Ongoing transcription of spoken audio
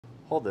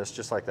hold this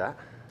just like that.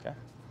 Okay.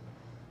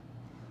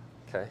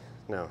 Okay,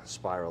 now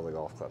spiral the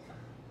golf club.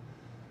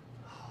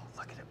 Oh,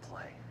 look at it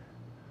play.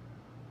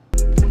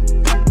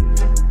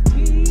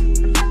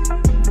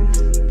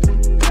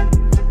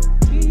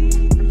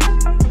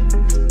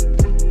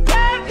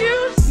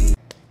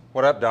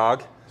 What up,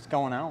 dog? What's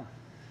going on?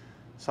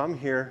 So I'm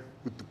here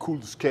with the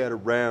coolest cat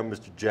around,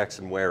 Mr.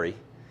 Jackson Wary,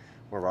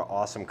 one of our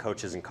awesome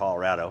coaches in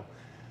Colorado.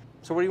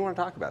 So what do you want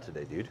to talk about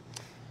today, dude?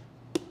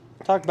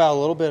 Talk about a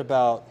little bit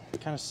about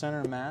kind of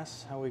center of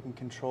mass, how we can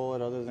control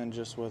it other than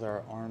just with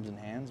our arms and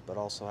hands, but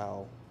also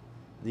how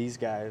these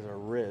guys, our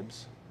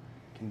ribs,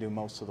 can do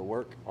most of the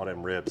work. All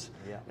them ribs.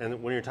 Yeah.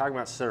 And when you're talking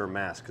about center of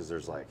mass, because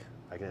there's like,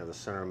 I can have the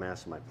center of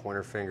mass of my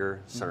pointer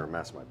finger, center of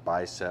mass of my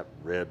bicep,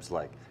 ribs,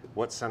 like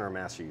what center of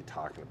mass are you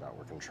talking about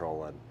we're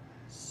controlling?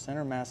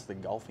 Center mass of the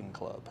golfing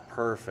club.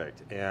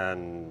 Perfect.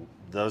 And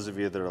those of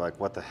you that are like,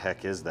 what the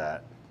heck is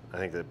that? I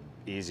think the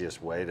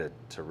easiest way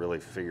to really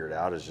figure it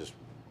out is just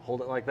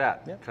hold it like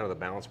that, Yep. kind of the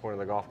balance point of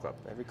the golf club.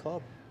 Every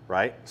club.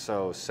 Right?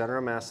 So center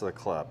of mass of the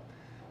club.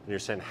 And you're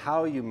saying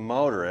how you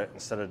motor it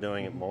instead of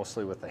doing it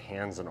mostly with the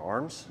hands and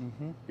arms.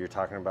 You're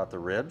talking about the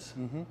ribs.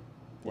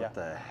 What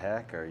the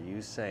heck are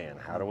you saying?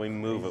 How do we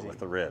move it with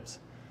the ribs?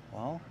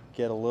 Well,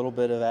 get a little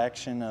bit of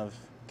action of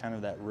kind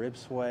of that rib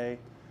sway,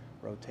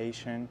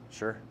 rotation.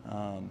 Sure.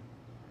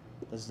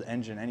 This is the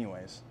engine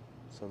anyways.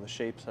 So the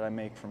shapes that I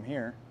make from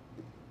here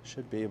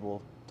should be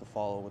able to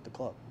follow with the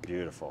club.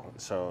 Beautiful.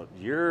 So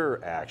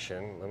your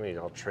action,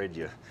 I'll trade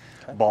you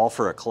ball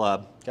for a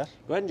club. Okay.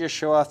 Go ahead and just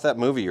show off that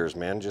move of yours,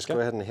 man. Just Okay. go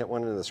ahead and hit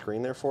one into the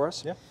screen there for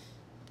us. Yeah.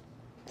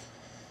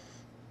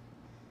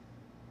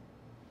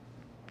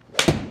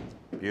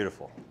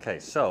 Beautiful. Okay,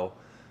 so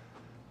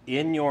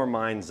in your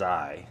mind's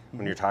eye,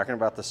 when you're talking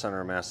about the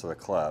center of mass of the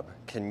club,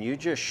 can you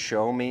just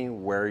show me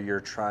where you're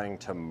trying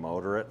to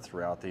motor it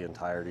throughout the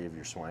entirety of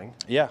your swing?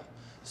 Yeah.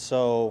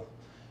 So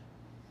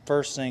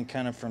first thing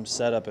kind of from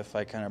setup, if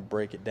I kind of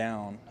break it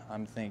down,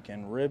 I'm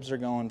thinking ribs are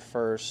going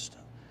first,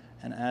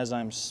 and as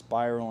I'm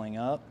spiraling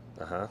up,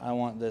 I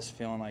want this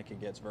feeling like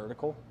it gets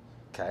vertical.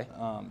 Okay.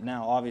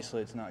 Now,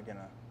 obviously, it's not going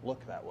to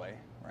look that way,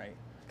 right?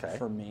 Okay.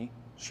 For me.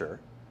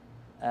 Sure.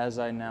 As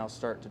I now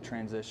start to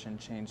transition,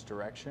 change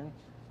direction,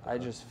 I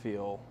just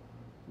feel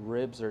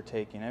ribs are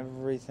taking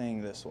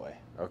everything this way.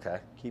 Okay.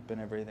 Keeping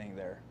everything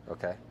there.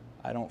 Okay.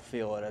 I don't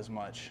feel it as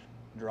much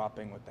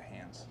dropping with the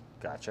hands.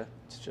 Gotcha.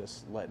 It's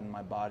just letting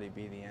my body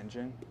be the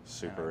engine.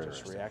 Super and I just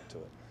interesting. react to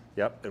it.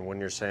 Yep, and when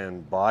you're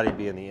saying body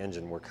being the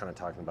engine, we're kind of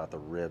talking about the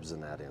ribs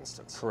in that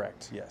instance.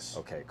 Correct, yes.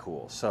 Okay,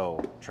 cool.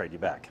 So, trade you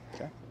back.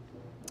 Okay.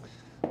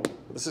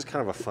 This is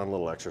kind of a fun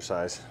little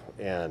exercise,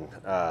 and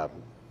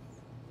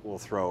we'll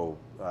throw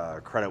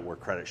credit where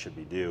credit should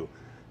be due.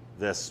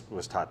 This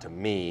was taught to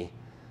me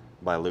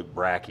by Luke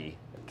Brackey.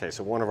 Okay,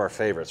 so one of our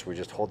favorites, we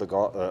just hold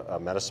a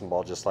medicine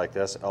ball just like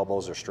this,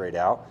 elbows are straight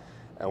out,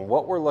 and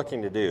what we're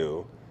looking to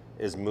do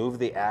is move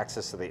the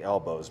axis of the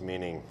elbows,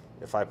 meaning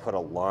if I put a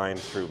line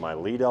through my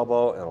lead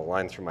elbow and a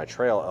line through my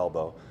trail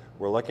elbow,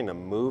 we're looking to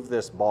move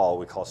this ball,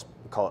 we call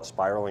it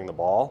spiraling the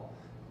ball,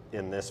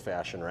 in this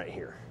fashion right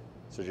here.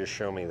 So just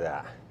show me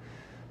that.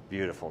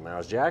 Beautiful. Now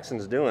as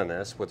Jackson's doing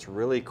this, what's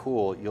really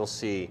cool, you'll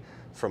see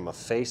from a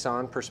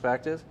face-on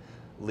perspective,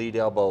 lead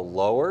elbow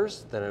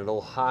lowers, then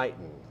it'll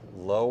heighten,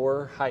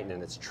 lower, heighten,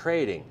 and it's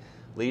trading.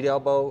 Lead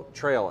elbow,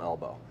 trail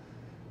elbow.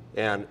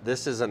 And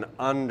this is an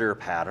under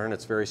pattern.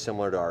 It's very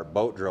similar to our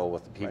boat drill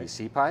with the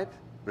PVC pipe.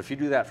 But if you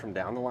do that from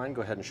down the line,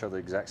 go ahead and show the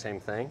exact same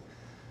thing.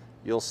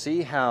 You'll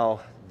see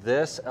how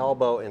this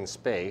elbow in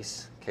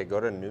space, okay, go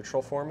to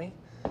neutral for me.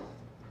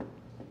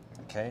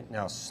 Okay,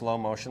 now slow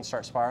motion,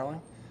 start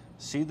spiraling.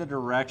 See the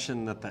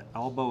direction that the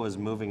elbow is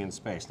moving in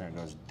space. Now it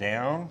goes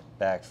down,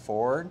 back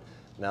forward,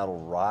 now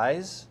it'll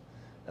rise,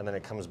 and then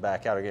it comes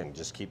back out again.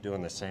 Just keep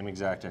doing the same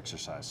exact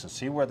exercise. So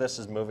see where this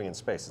is moving in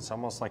space. It's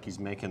almost like he's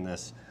making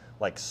this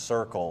like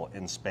circle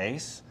in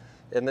space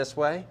in this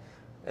way.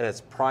 And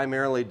it's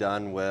primarily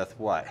done with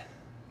what?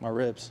 My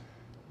ribs.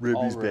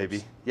 Ribbies, All baby.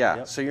 ribs. Yeah,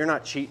 Yep. so you're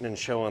not cheating and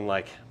showing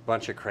like a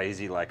bunch of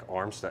crazy like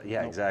arm stuff.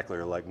 Yeah, Nope. exactly.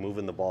 Or like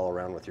moving the ball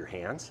around with your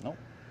hands. Nope.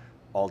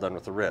 All done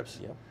with the ribs.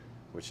 Yep.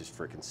 Which is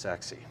freaking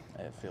sexy.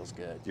 It feels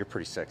good. You're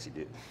pretty sexy,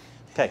 dude.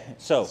 Okay,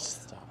 so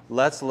Stop.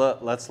 let's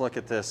look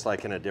at this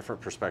like in a different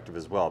perspective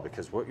as well,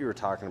 because what you were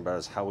talking about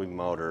is how we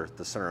motor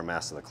the center of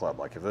mass of the club.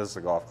 Like if this is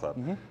a golf club,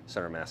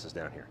 center of mass is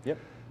down here. Yep.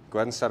 Go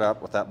ahead and set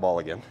up with that ball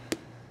again.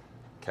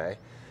 Okay,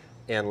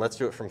 and let's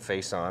do it from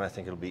face on. I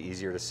think it'll be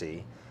easier to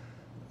see.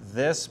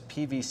 This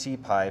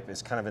PVC pipe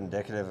is kind of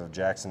indicative of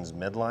Jackson's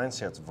midline.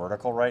 See how it's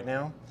vertical right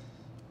now?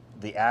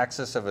 The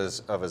axis of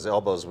his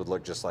elbows would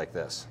look just like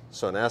this.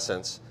 So in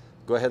essence,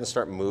 go ahead and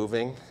start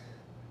moving.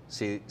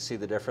 See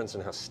the difference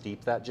in how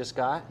steep that just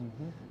got?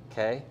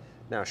 Okay,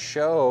 now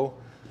show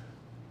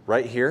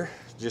right here,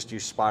 just you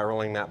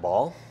spiraling that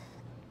ball.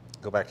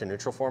 Go back to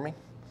neutral for me.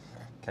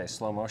 Okay,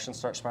 slow motion,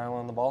 start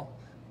spiraling the ball.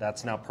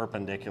 That's now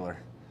perpendicular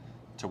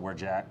to where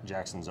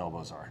Jackson's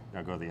elbows are.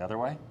 Now go the other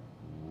way.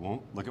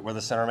 Look at where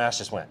the center of mass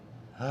just went.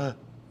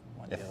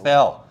 It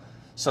fell.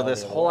 So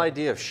this whole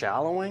idea of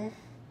shallowing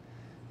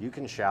You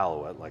can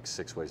shallow it like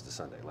 6 ways to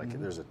Sunday. Like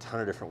there's a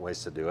ton of different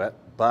ways to do it.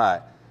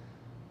 But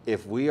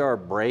if we are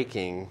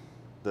breaking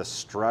the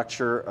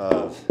structure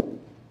of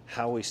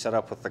how we set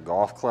up with the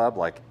golf club,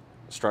 like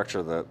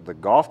structure the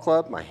golf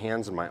club, my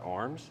hands and my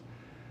arms,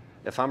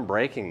 if I'm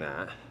breaking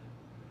that,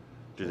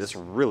 dude, it's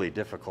really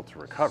difficult to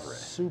recover it.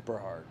 Super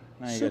hard.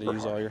 Now you got to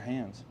use all your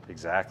hands.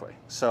 Exactly.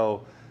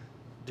 So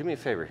do me a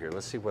favor here.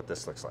 Let's see what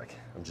this looks like.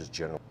 I'm just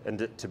general.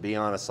 And to be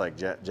honest, like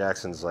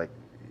Jackson's like,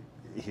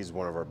 he's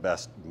one of our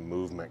best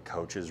movement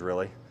coaches,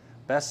 really.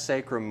 Best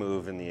sacrum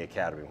move in the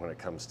academy when it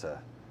comes to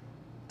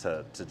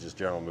just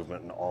general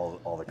movement and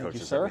all the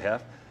coaches that we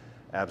have.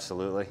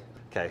 Absolutely.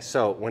 Okay,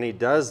 so when he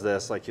does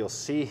this, like you'll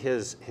see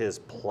his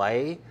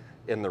play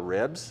in the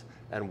ribs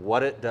and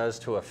what it does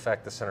to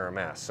affect the center of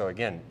mass. So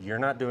again, you're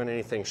not doing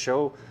anything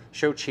show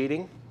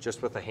cheating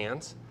just with the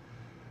hands.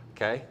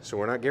 Okay, so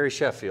we're not Gary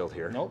Sheffield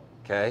here. Nope.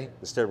 Okay,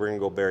 instead we're gonna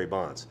go Barry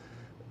Bonds.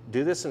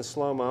 Do this in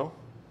slow-mo.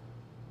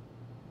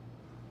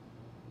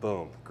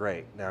 Boom,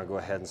 great. Now go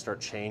ahead and start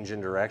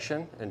changing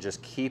direction and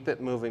just keep it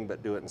moving,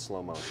 but do it in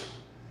slow motion.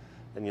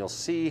 And you'll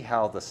see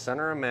how the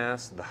center of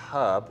mass, the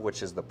hub,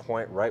 which is the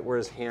point right where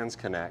his hands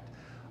connect,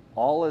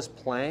 all is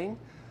playing,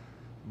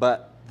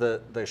 but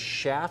the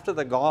shaft of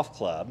the golf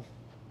club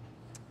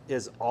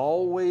is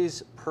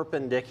always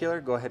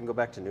perpendicular. Go ahead and go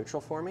back to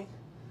neutral for me.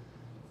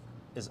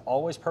 Is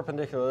always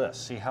perpendicular to this.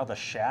 See how the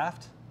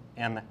shaft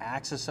and the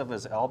axis of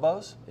his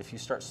elbows, if you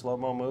start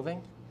slow-mo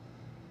moving,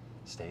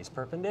 stays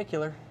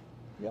perpendicular.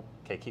 Yep.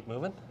 Okay, keep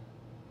moving.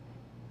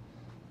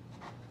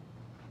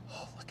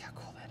 Oh, look how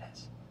cool that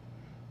is.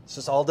 It's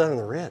just all done in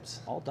the ribs.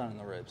 All done in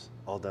the ribs.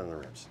 All done in the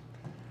ribs,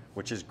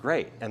 which is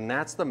great. And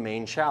that's the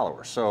main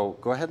shallower. So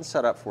go ahead and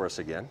set up for us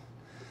again.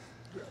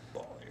 Grab a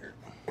ball here.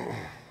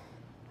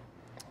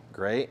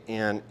 Great.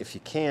 And if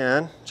you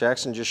can,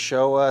 Jackson, just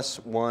show us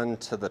one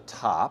to the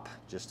top,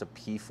 just a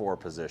P4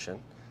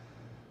 position.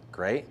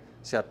 Great.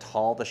 See how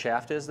tall the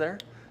shaft is there?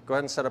 Go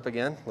ahead and set up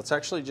again. Let's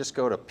actually just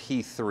go to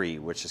P3,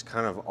 which is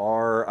kind of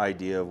our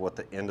idea of what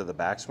the end of the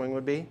backswing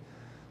would be.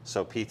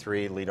 So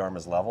P3, lead arm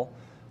is level.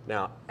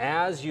 Now,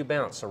 as you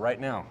bounce, so right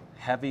now,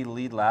 heavy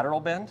lead lateral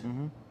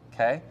bend,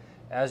 okay?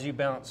 As you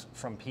bounce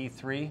from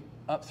P3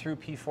 up through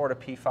P4 to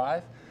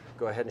P5,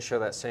 go ahead and show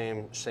that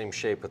same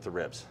shape with the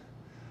ribs.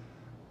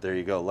 There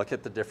you go. Look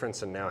at the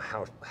difference and now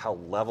how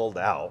leveled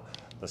out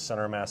the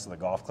center mass of the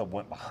golf club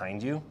went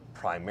behind you,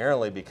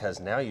 primarily because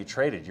now you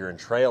traded. You're in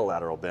trail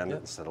lateral bend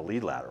instead of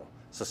lead lateral.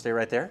 So stay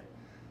right there.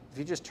 If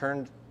you just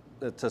turned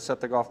to set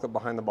the golf club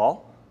behind the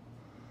ball,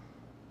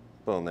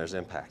 boom, there's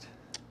impact.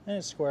 And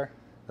it's square.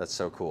 That's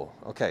so cool.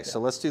 Okay, so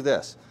let's do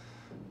this.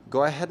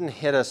 Go ahead and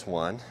hit us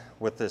one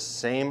with this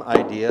same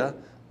idea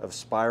of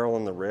spiral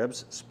in the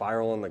ribs,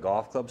 spiral in the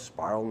golf club,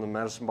 spiral in the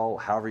medicine ball,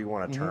 however you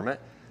want to term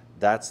it.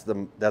 That's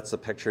the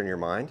picture in your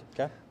mind.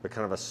 Okay. But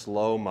kind of a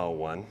slow-mo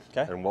one.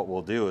 Okay. And what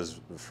we'll do is,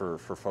 for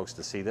folks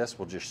to see this,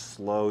 we'll just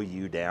slow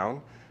you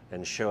down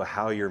and show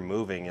how you're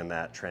moving in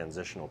that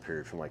transitional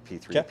period from like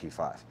P3 to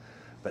P5.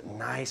 But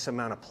nice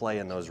amount of play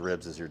in those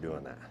ribs as you're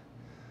doing that.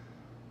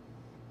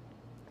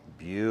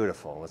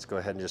 Beautiful. Let's go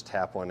ahead and just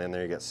tap one in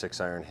there. You got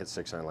 6-iron, hit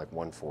 6-iron like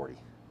 140.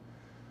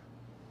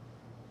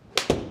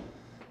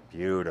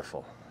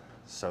 Beautiful.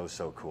 So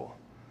cool.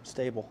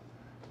 Stable.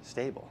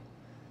 Stable.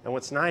 And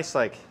what's nice,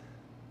 like,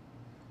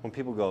 when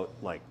people go,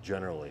 like,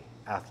 generally,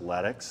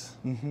 athletics,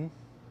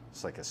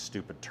 it's like a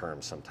stupid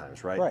term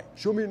sometimes, right? Right.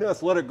 Show me an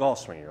athletic golf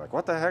swing. You're like,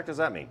 what the heck does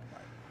that mean?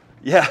 Right.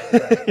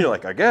 Yeah. You're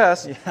like, I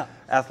guess. Yeah.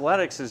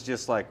 Athletics is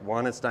just like,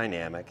 one, it's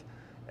dynamic,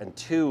 and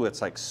two,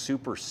 it's like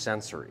super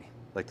sensory.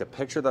 Like the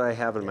picture that I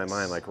have in my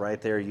mind, like right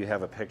there, you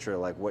have a picture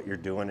of like what you're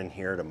doing in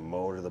here to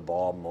motor the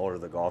ball, motor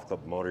the golf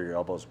club, motor your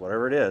elbows,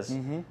 whatever it is.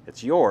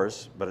 It's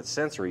yours, but it's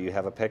sensory. You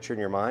have a picture in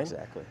your mind.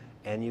 Exactly.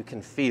 And you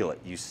can feel it,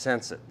 you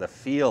sense it, the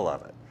feel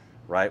of it,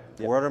 right?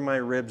 Yep. What are my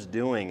ribs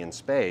doing in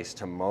space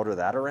to motor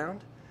that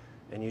around?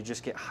 And you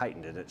just get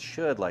heightened. And it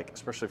should, like,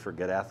 especially for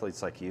good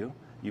athletes like you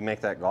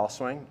make that golf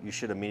swing, you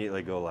should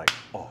immediately go like,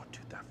 oh,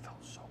 dude, that felt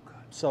so good.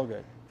 So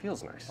good.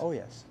 Feels nice. Oh,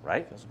 yes.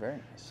 Right? Feels very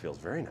nice. Feels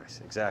very nice,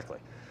 exactly.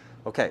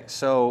 Okay,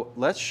 so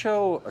let's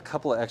show a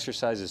couple of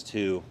exercises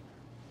too.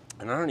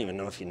 And I don't even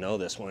know if you know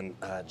this one,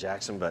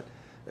 Jackson, but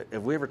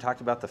have we ever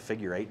talked about the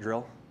figure 8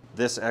 drill?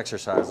 This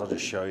exercise, I'll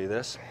just show you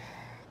this.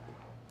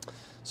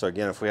 So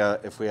again, if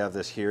we have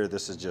this here,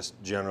 this is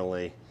just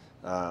generally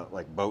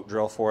like boat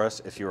drill for us.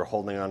 If you were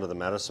holding onto the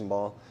medicine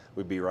ball,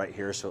 we'd be right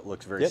here, so it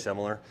looks very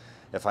similar.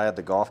 If I had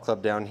the golf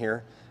club down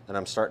here and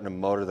I'm starting to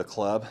motor the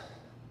club,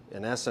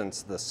 in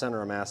essence, the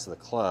center of mass of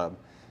the club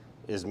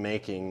is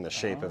making the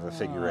shape of a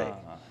figure 8.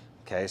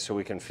 Okay, so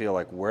we can feel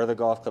like where the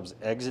golf club's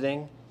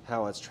exiting,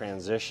 how it's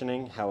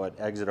transitioning, how it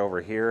exit over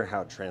here,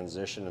 how it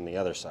transitioned in the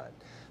other side.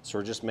 So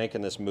we're just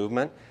making this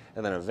movement,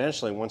 and then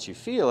eventually, once you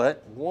feel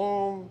it,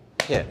 whoom,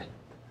 hit.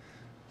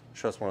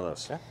 Show us one of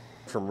those. Okay.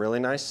 From really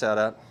nice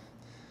setup,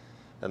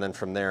 and then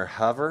from there,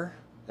 hover,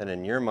 and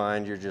in your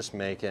mind, you're just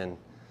making,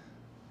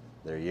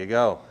 there you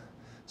go.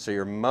 So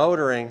you're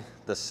motoring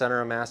the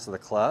center of mass of the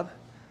club,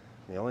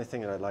 The only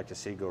thing that I'd like to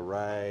see go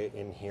right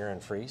in here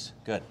and freeze.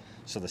 Good.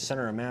 So the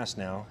center of mass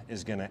now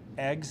is going to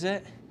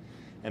exit,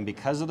 and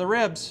because of the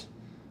ribs,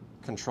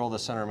 control the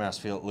center of mass.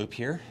 Feel it loop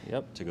here.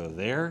 Yep. To go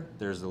there.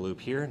 There's the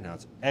loop here. Now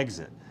it's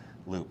exit,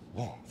 loop.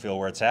 Whoa. Feel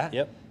where it's at?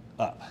 Yep.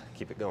 Up.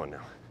 Keep it going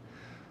now.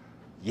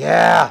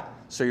 Yeah.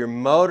 So you're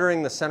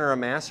motoring the center of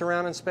mass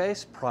around in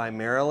space,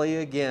 primarily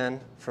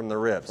again from the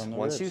ribs.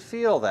 Once you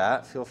feel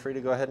that, feel free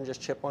to go ahead and just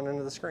chip one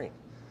into the screen.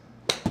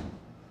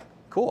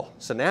 Cool.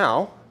 So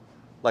now,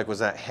 like, was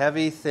that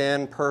heavy,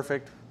 thin,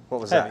 perfect?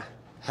 What was that?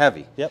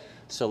 Heavy. Yep.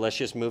 So let's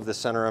just move the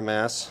center of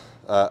mass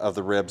of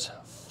the ribs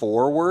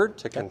forward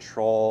to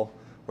control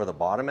where the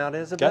bottom out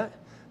is a bit.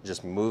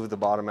 Just move the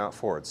bottom out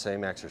forward.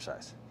 Same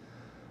exercise.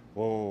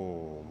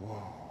 Whoa, whoa,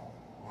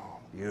 whoa.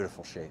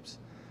 Beautiful shapes.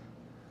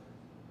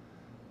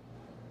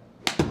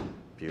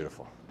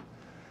 Beautiful.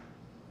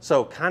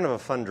 So kind of a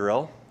fun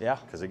drill. Yeah.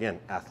 Because again,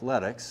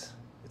 athletics,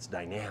 it's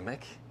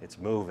dynamic, it's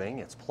moving,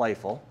 it's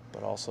playful.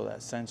 But also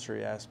that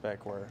sensory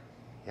aspect where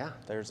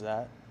there's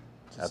that.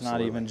 It's Absolutely.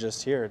 not even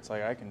just here. It's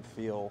like I can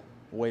feel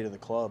weight of the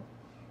club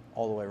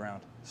all the way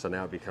around. So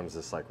now it becomes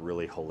this like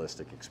really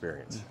holistic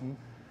experience.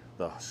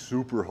 The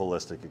super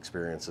holistic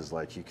experience is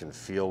like you can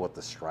feel what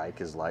the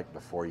strike is like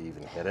before you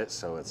even hit it.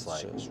 So it's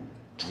like,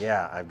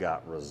 yeah, I've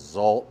got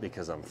result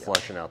because I'm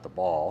fleshing out the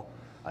ball.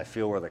 I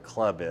feel where the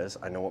club is.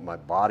 I know what my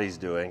body's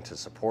doing to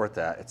support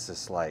that. It's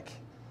just like,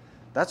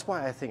 that's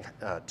why I think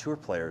tour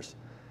players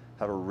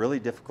have a really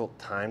difficult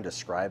time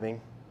describing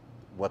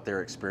what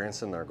they're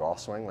experiencing in their golf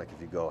swing. Like if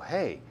you go,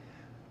 hey,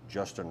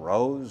 Justin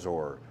Rose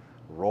or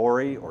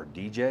Rory or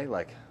DJ,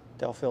 like,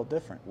 they'll feel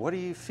different. What do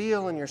you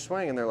feel in your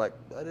swing? And they're like,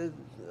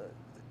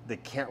 they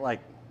can't like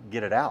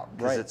get it out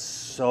because it's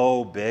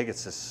so big.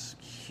 It's this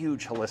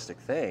huge holistic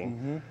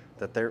thing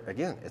that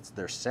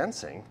they're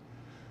sensing.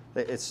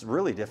 It's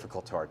really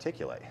difficult to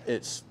articulate.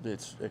 It's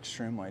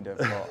extremely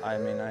difficult. I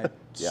mean, I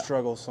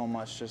struggle so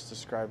much just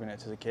describing it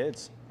to the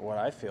kids, what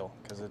I feel,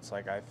 because it's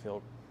like I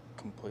feel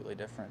completely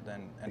different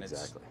than, and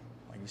it's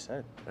like you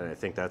said. And I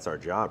think that's our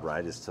job,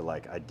 right, is to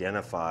like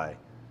identify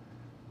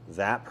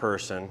that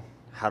person.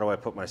 How do I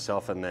put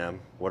myself in them?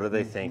 What are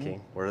they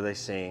thinking? What are they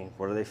seeing?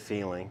 What are they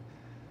feeling?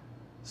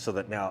 So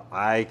that now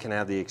I can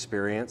have the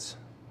experience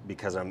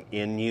because I'm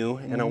in you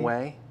in a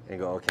way and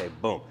go, okay,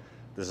 boom,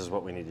 this is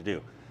what we need to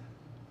do.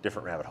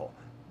 Different rabbit hole.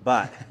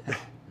 But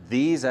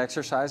these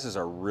exercises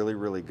are really,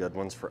 really good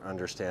ones for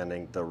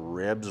understanding the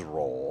ribs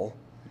role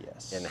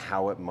and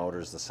how it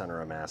motors the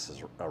center of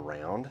masses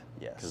around.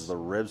 Because the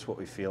ribs, what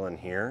we feel in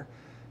here,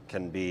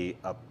 can be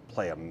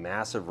play a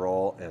massive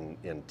role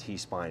in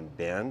T-spine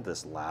bend,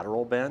 this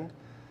lateral bend,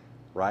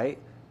 right?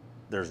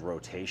 There's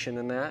rotation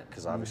in that,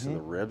 because obviously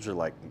the ribs are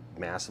like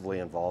massively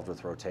involved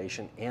with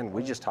rotation. And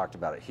we just talked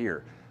about it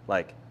here.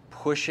 Like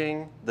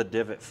pushing the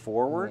divot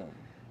forward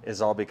is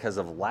all because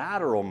of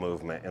lateral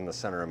movement in the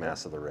center of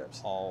mass of the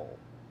ribs.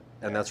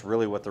 And that's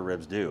really what the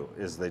ribs do,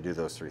 is they do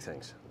those three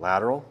things.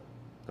 Lateral,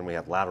 then we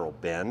have lateral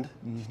bend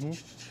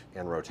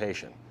and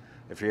rotation.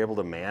 If you're able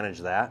to manage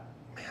that,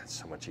 man, it's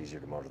so much easier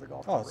to motor the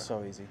golf club. It's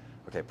so easy.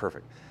 Okay,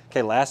 perfect.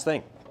 Okay, last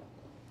thing.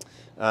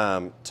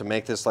 To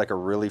make this like a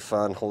really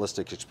fun,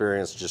 holistic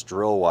experience, just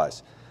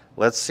drill-wise,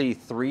 let's see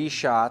 3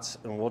 shots,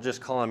 and we'll just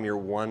call them your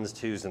 1s,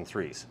 2s, and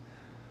 3s.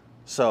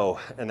 So,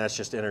 and that's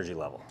just energy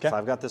level. If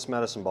I've got this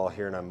medicine ball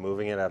here and I'm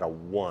moving it at a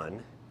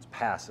 1, it's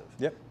passive.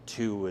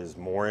 2 is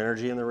more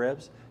energy in the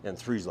ribs, and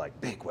 3 is like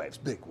big waves,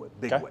 big wave,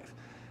 big wave.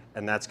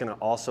 And that's gonna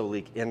also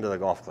leak into the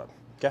golf club.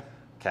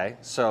 Okay,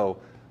 so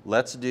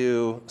let's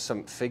do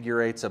some figure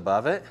 8s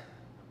above it,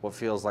 what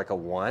feels like a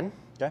 1.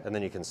 And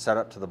then you can set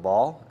up to the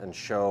ball and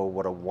show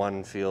what a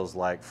 1 feels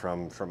like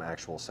from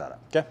actual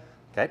setup.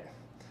 Okay.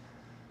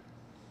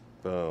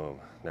 Boom.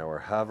 Now we're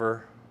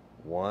hover,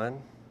 1.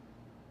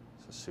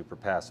 So super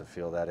passive.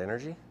 Feel that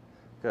energy?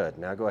 Good.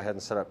 Now go ahead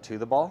and set up to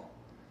the ball.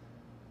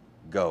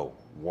 Go.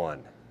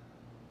 1.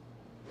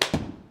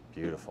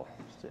 Beautiful.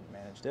 Just didn't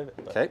manage divot.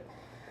 Okay.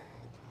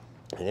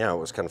 And yeah, it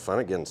was kind of fun.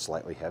 Again,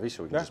 slightly heavy,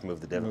 so we can just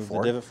move the divot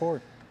forward. Move the divot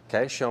forward.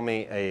 Okay, show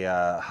me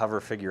a hover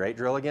figure 8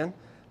 drill again.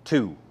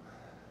 2.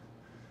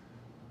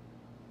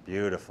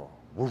 Beautiful.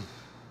 Woof,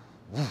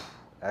 woof.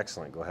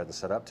 Excellent. Go ahead and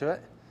set up to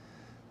it.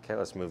 Okay,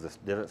 let's move the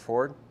divot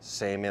forward.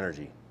 Same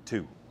energy.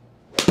 2.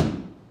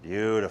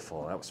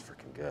 Beautiful. That was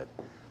freaking good.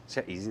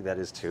 See how easy that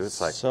is too?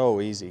 It's like so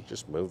easy.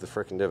 Just move the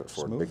freaking divot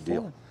forward. Big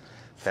deal.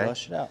 Okay.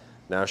 Flush it out.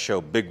 Now show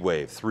big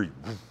wave. 3.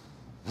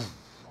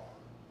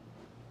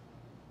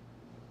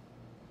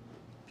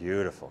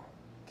 Beautiful.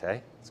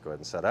 Okay, let's go ahead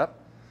and set up.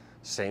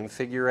 Same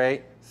figure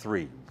 8.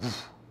 3.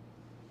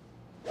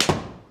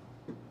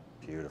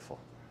 Beautiful.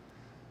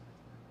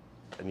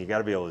 And you got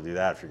to be able to do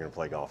that if you're going to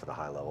play golf at a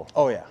high level.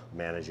 Oh yeah.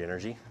 Manage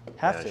energy.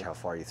 Manage how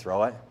far you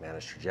throw it.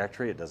 Manage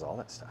trajectory. It does all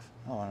that stuff.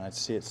 Oh, and I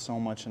see it so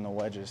much in the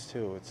wedges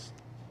too.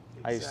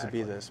 I used to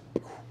be this,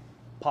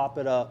 pop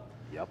it up.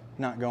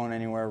 Not going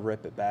anywhere,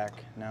 rip it back.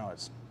 Now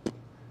it's.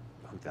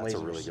 That's a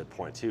really good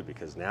point too,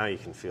 because now you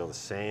can feel the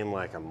same,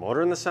 like I'm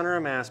motoring the center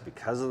of mass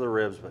because of the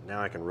ribs, but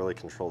now I can really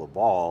control the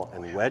ball.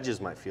 And wedges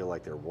might feel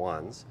like they're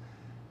 1s,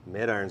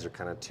 Mid irons are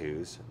kind of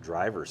 2s,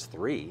 drivers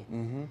 3.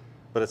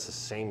 But it's the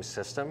same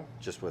system,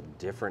 just with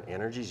different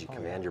energies. You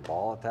command your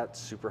ball at that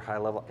super high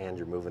level, and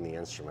you're moving the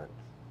instrument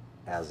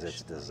as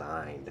it's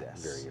designed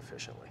very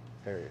efficiently.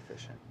 Very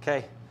efficient.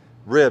 Okay,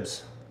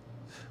 ribs.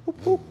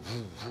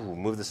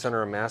 Move the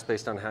center of mass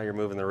based on how you're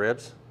moving the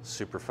ribs.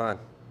 Super fun.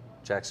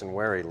 Jackson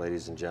Wary,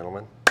 ladies and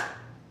gentlemen.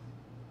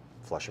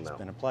 Flush them out. It's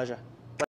been a pleasure.